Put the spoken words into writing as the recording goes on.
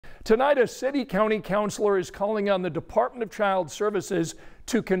Tonight, a city-county councilor is calling on the Department of Child Services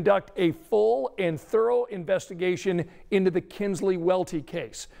to conduct a full and thorough investigation into the Kinsleigh Welty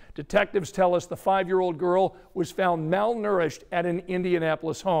case. Detectives tell us the 5-year-old girl was found malnourished at an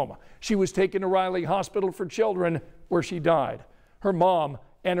Indianapolis home. She was taken to Riley Hospital for Children, where she died. Her mom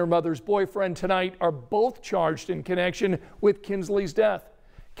and her mother's boyfriend tonight are both charged in connection with Kinsleigh's death.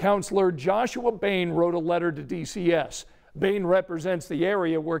 Councilor Joshua Bain wrote a letter to DCS. Bain represents the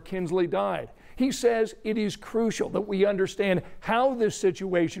area where Kinsleigh died. He says it is crucial that we understand how this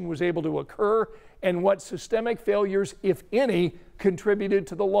situation was able to occur and what systemic failures, if any, contributed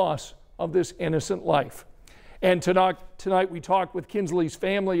to the loss of this innocent life. And tonight we talked with Kinsleigh's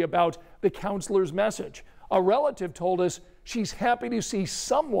family about the counselor's message. A relative told us she's happy to see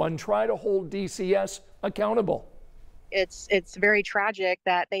someone try to hold DCS accountable. It's very tragic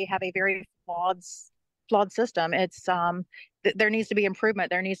that they have a very flawed system. There needs to be improvement.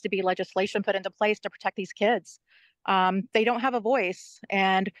 There needs to be legislation put into place to protect these kids. They don't have a voice,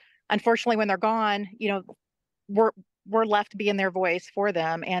 and unfortunately, when they're gone, we're left being their voice for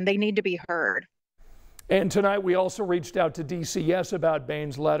them, and they need to be heard. And tonight we also reached out to DCS about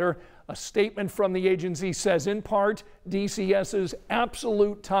Bain's letter. A statement from the agency says, in part, DCS's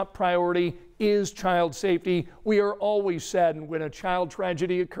absolute top priority is child safety. We are always saddened when a child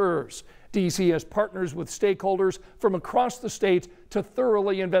tragedy occurs. DCS partners with stakeholders from across the state to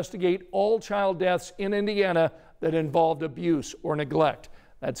thoroughly investigate all child deaths in Indiana that involved abuse or neglect.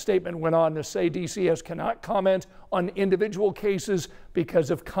 That statement went on to say DCS cannot comment on individual cases because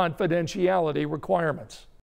of confidentiality requirements.